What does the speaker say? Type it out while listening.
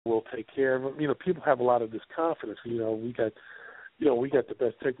we'll take care of them. You know, people have a lot of this confidence. You know, we got the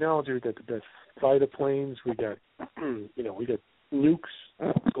best technology, we got the best fighter planes, we got, we got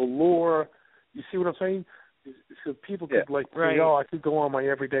nukes galore. You see what I'm saying? So people could say, oh, I could go on my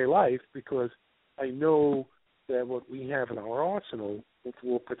everyday life because I know that what we have in our arsenal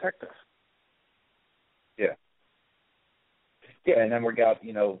will protect us. Yeah. Yeah, and then we got,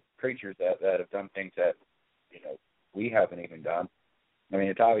 creatures that have done things that, we haven't even done. I mean,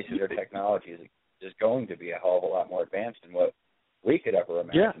 it's obviously their technology is going to be a hell of a lot more advanced than what we could ever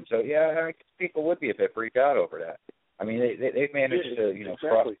imagine. Yeah. So, I guess people would be a bit freaked out over that. I mean, they've managed to,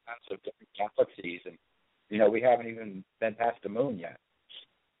 cross paths of different galaxies, and, we haven't even been past the moon yet.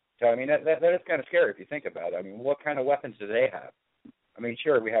 So, I mean, that is kind of scary if you think about it. I mean, what kind of weapons do they have? I mean,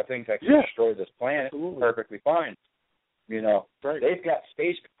 sure, we have things that can destroy this planet. Absolutely. Perfectly fine. They've got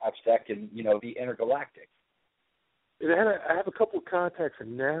spacecrafts that can, be intergalactic. And I have a couple of contacts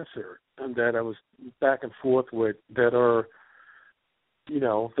in NASA that I was back and forth with that are, they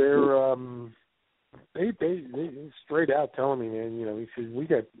straight out telling me, man, he says we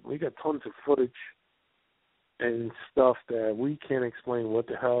got tons of footage and stuff that we can't explain what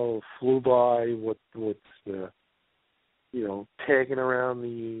the hell flew by, what's the, tagging around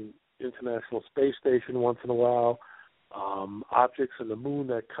the International Space Station once in a while, objects on the moon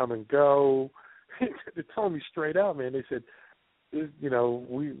that come and go. They told me straight out, man. They said,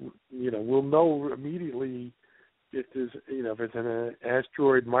 we'll know immediately if there's, if it's an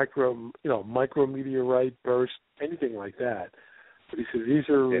asteroid, micrometeorite burst, anything like that. But he said these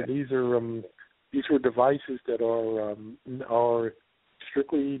are devices that are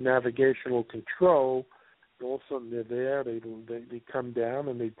strictly navigational control. And all of a sudden they're there. They come down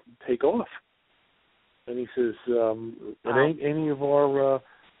and they take off. And he says, it ain't any of our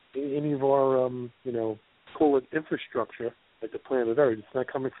call it infrastructure like the planet Earth. It's not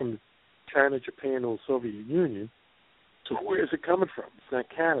coming from China, Japan, or Soviet Union. So where is it coming from? It's not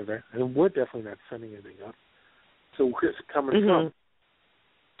Canada, and we're definitely not sending anything up. So where's it coming from?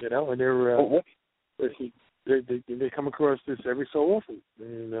 And they come across this every so often,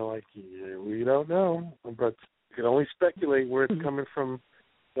 and they're like, we don't know, but you can only speculate where it's coming from.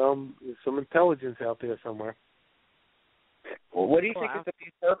 Some intelligence out there somewhere. Well, what do you think is the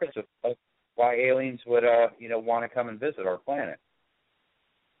main purpose of why aliens would, want to come and visit our planet?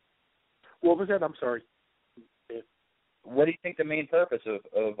 What was that? I'm sorry. What do you think the main purpose of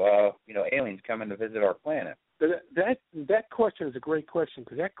aliens coming to visit our planet? That question is a great question,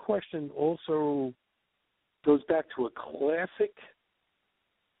 because that question also goes back to a classic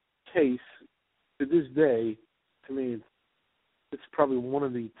case to this day. To me, it's probably one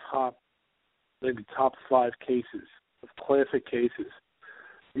of the top 5 cases of classic cases.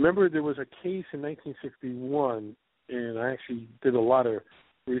 Remember, there was a case in 1961, and I actually did a lot of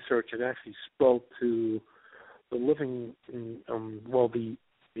research and actually spoke to the living,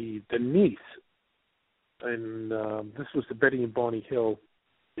 the niece, and this was the Betty and Barney Hill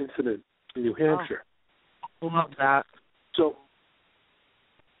incident in New Hampshire. I love that. So,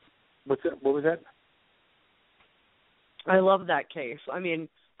 what's that? What was that? I love that case. I mean,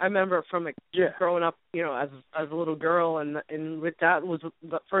 I remember from growing up, as a little girl, and with that was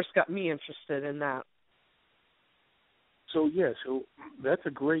what first got me interested in that. So that's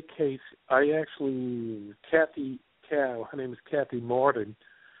a great case. I actually, her name is Kathy Martin.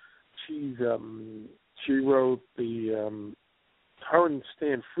 She wrote her and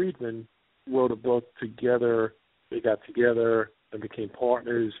Stan Friedman wrote a book together. They got together and became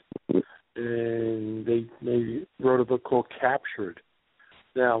partners, and they wrote a book called Captured.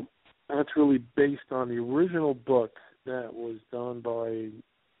 Now, that's really based on the original book that was done by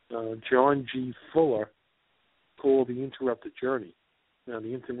John G. Fuller called The Interrupted Journey. Now,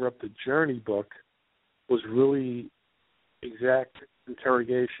 the Interrupted Journey book was really exact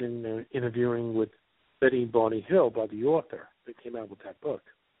interrogation and interviewing with Betty and Barney Hill by the author that came out with that book.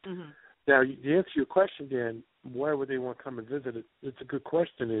 Mm-hmm. Now, to answer your question, Dan, why would they want to come and visit it? It's a good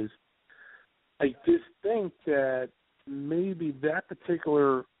question. I just think that maybe that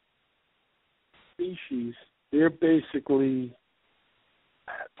particular species, they're basically,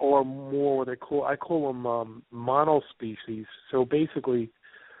 or more what I call them monospecies. So basically,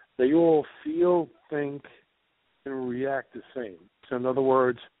 they all feel, think, and react the same. So in other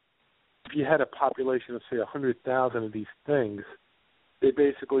words, if you had a population of, say, 100,000 of these things,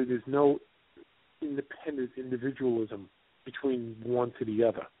 there's no independent individualism between one to the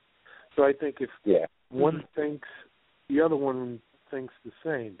other. So I think if one thinks, the other one thinks the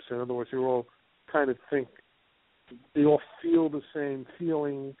same. So in other words, they all kind of think, they all feel the same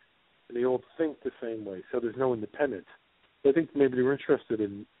feeling, and they all think the same way. So there's no independence. I think maybe they're interested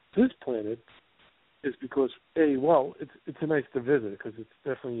in this planet is because, it's a nice to visit because it's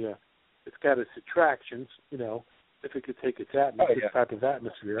definitely it's got its attractions, if it could take its type of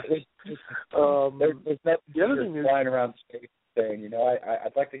atmosphere. There's nothing the other thing is flying around space saying,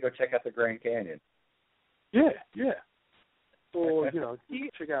 I'd like to go check out the Grand Canyon. Yeah. Or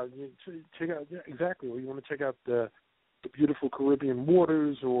check out exactly. Or you want to check out the beautiful Caribbean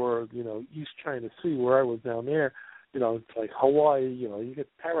waters, or East China Sea where I was down there. It's like Hawaii. You get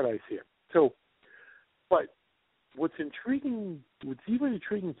paradise here. So, but what's even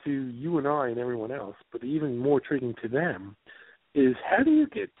intriguing to you and I and everyone else, but even more intriguing to them, is how do you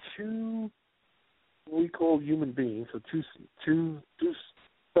get two we call human beings, so two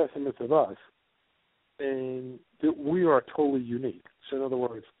specimens of us, and that we are totally unique. So in other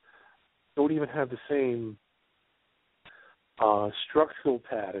words, don't even have the same structural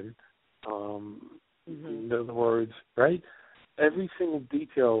pattern. In other words, right? Every single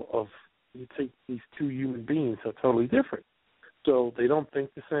detail of you take these two human beings are totally different. So they don't think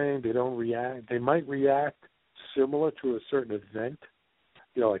the same. They don't react. They might react similar to a certain event,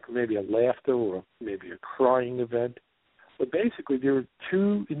 like maybe a laughter or maybe a crying event. But basically, there are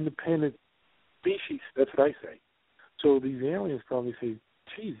two independent species. That's what I say. So these aliens probably say,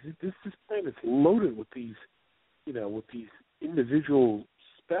 "Geez, this planet's loaded with these, with these individual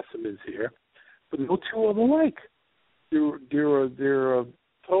specimens here, but no two of them alike. There are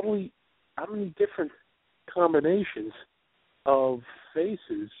totally how many different combinations of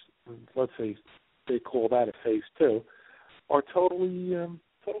faces? Let's say they call that a face too, are totally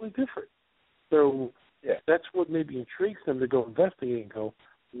different. So that's what maybe intrigues them to go investigate and go,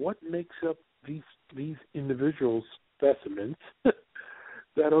 what makes up these individual specimens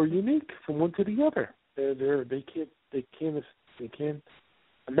that are unique from one to the other? They can't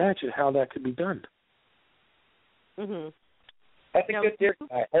imagine how that could be done. Mhm. That's a good theory.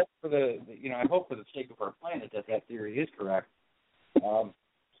 I hope for the sake of our planet that theory is correct.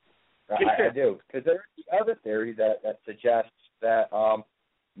 I do, because there's the other theory that suggests that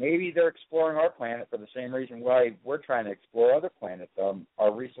maybe they're exploring our planet for the same reason why we're trying to explore other planets.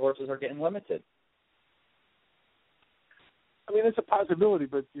 Our resources are getting limited. I mean, it's a possibility,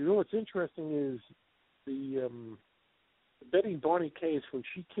 but what's interesting is the Betty Barney case, when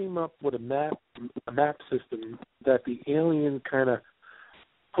she came up with a map system that the alien kind of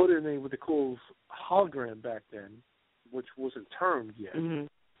put in what they call hologram back then, which wasn't termed yet,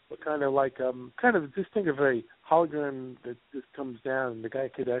 but kind of like just think of a hologram that just comes down, and the guy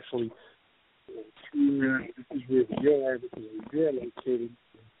could actually, this is where we are, this is where we're located,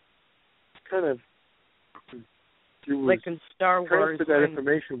 kind of. Like in Star Wars. Transferred that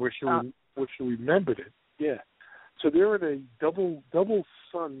information where she remembered it. Yeah. So they're in a double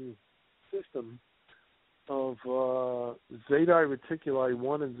sun system of Zeti Reticuli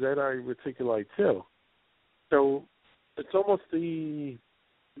 1 and Zeti Reticuli 2. So it's almost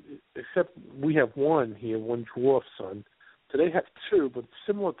except we have one here, one dwarf sun. So they have two, but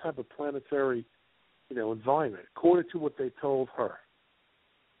similar type of planetary, environment, according to what they told her.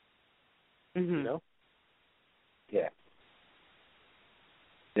 Mm-hmm. Yeah.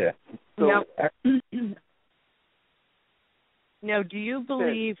 Yeah. So, now, do you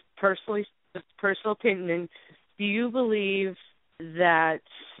believe, personally, just personal opinion, do you believe that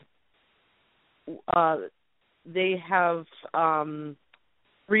they have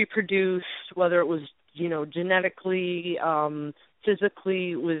reproduced, whether it was, genetically,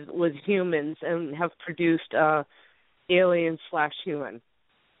 physically with humans, and have produced alien/human?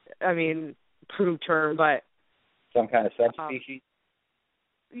 I mean, crude term, but some kind of subspecies.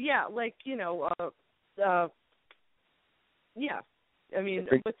 Yeah, like yeah. I mean,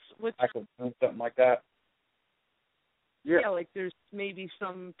 what's something like that? Yeah, like there's maybe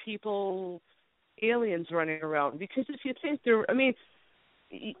some aliens running around, because if you think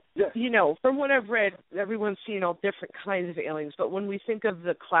from what I've read, everyone's seen all different kinds of aliens, but when we think of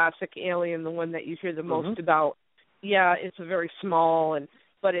the classic alien, the one that you hear the most about, it's a very small,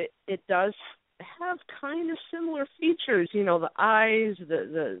 but it does have kind of similar features, the eyes,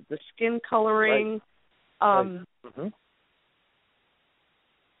 the skin coloring. Right.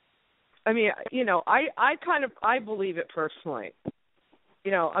 I mean, I believe it personally.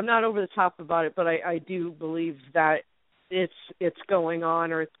 I'm not over the top about it, but I do believe that it's going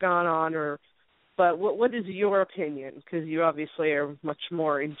on, or it's gone on, but what is your opinion? Because you obviously are much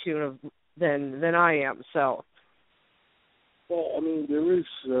more in tune than I am, so. Well, I mean, there is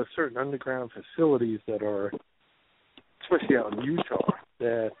certain underground facilities that are, especially out in Utah,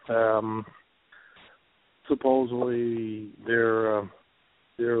 that supposedly they're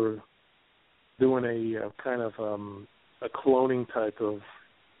doing a kind of a cloning type of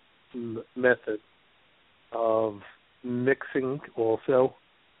method of mixing also,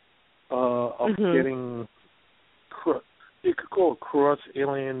 of getting, you could call it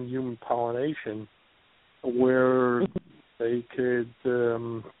cross-alien human pollination, where they could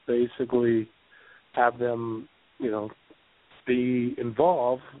basically have them, be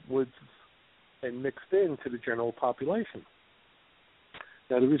involved with and mixed into the general population.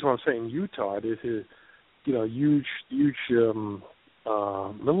 Now, the reason why I'm saying Utah, there's a huge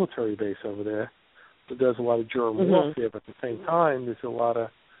military base over there that does a lot of germ warfare, but at the same time, there's a lot of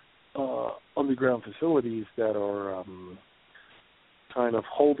underground facilities that are kind of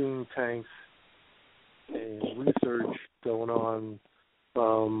holding tanks and research going on,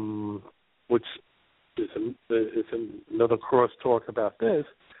 which is another crosstalk about this,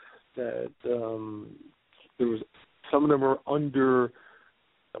 that there was some of them are under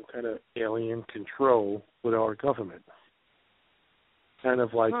some kind of alien control with our government. Kind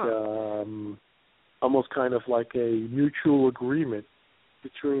of like almost kind of like a mutual agreement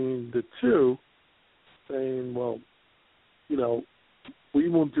between the two, saying, well, we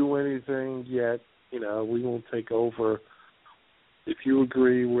won't do anything yet, we won't take over. If you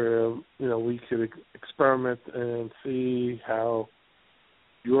agree, where, we could experiment and see how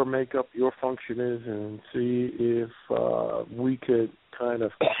your makeup, your function is, and see if we could kind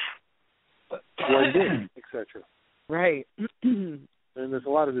of blend in, etc. Right. And there's a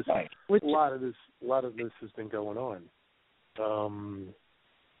lot of this. Right. A lot of this has been going on,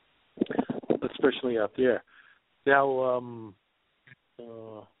 especially out there. Now,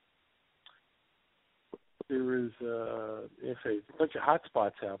 there is a bunch of hot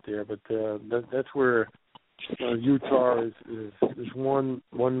spots out there, but that's where Utah is one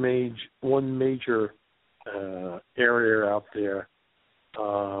major area out there,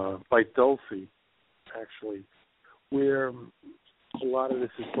 by Dulce, actually, where a lot of this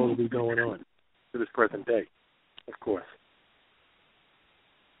is supposed to be going on to this present day, of course.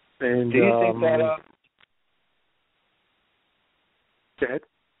 And do you think that? Go ahead.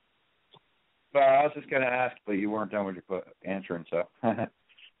 Well, I was just going to ask, but you weren't done with your answering, so.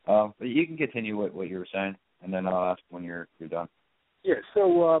 But you can continue what you were saying, and then I'll ask when you're done. Yeah,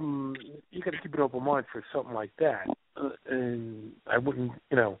 so you got to keep an open mind for something like that, and I wouldn't,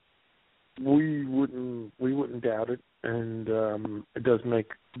 we wouldn't doubt it, and it does make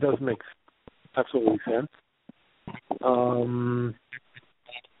absolutely sense.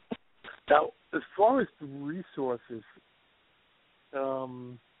 Now, as far as the resources,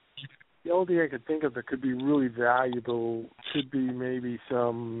 the only thing I could think of that could be really valuable could be maybe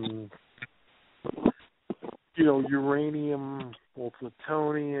some, uranium or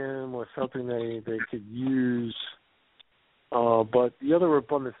plutonium or something they could use. But the other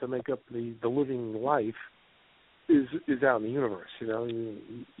abundance that make up the living life is out in the universe.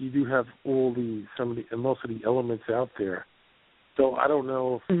 You do have most of the elements out there. So I don't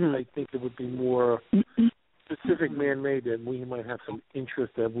know if I think it would be more specific man-made that we might have some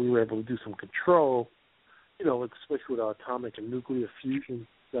interest that we were able to do some control, especially with our atomic and nuclear fusion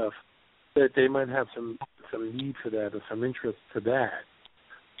stuff, that they might have some need for that or some interest for that.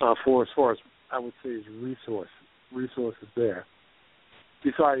 For as far as I would say is resources there.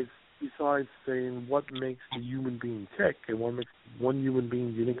 Besides saying what makes the human being tick and what makes one human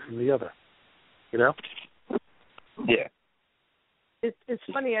being unique from the other. Yeah. It's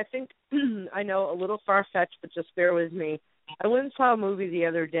funny. I think I know a little far-fetched, but just bear with me. I went and saw a movie the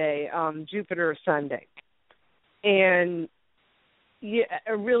other day, Jupiter Ascending, and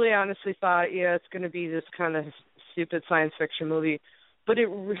I really honestly thought, it's going to be this kind of stupid science fiction movie, but it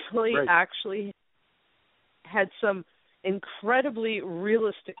really actually had some incredibly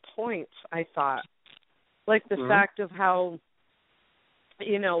realistic points. I thought, like the fact of how,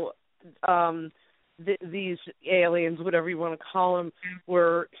 these aliens, whatever you want to call them,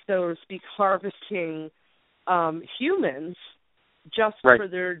 were, so to speak, harvesting humans just for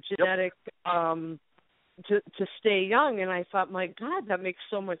their genetic to stay young. And I thought, my God, that makes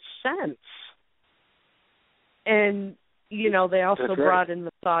so much sense. And, they also brought in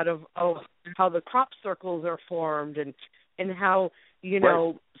the thought of how the crop circles are formed and how,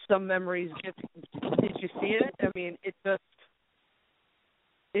 some memories did you see it? I mean,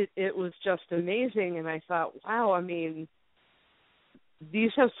 it was just amazing, and I thought, wow, I mean,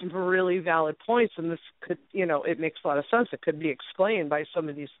 these have some really valid points, and this could, it makes a lot of sense. It could be explained by some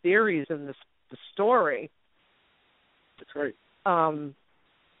of these theories in the story. That's right.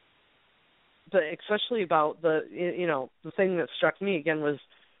 But especially about the thing that struck me again was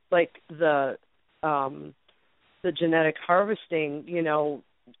like the genetic harvesting,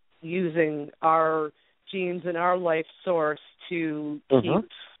 using our genes in our life source to keep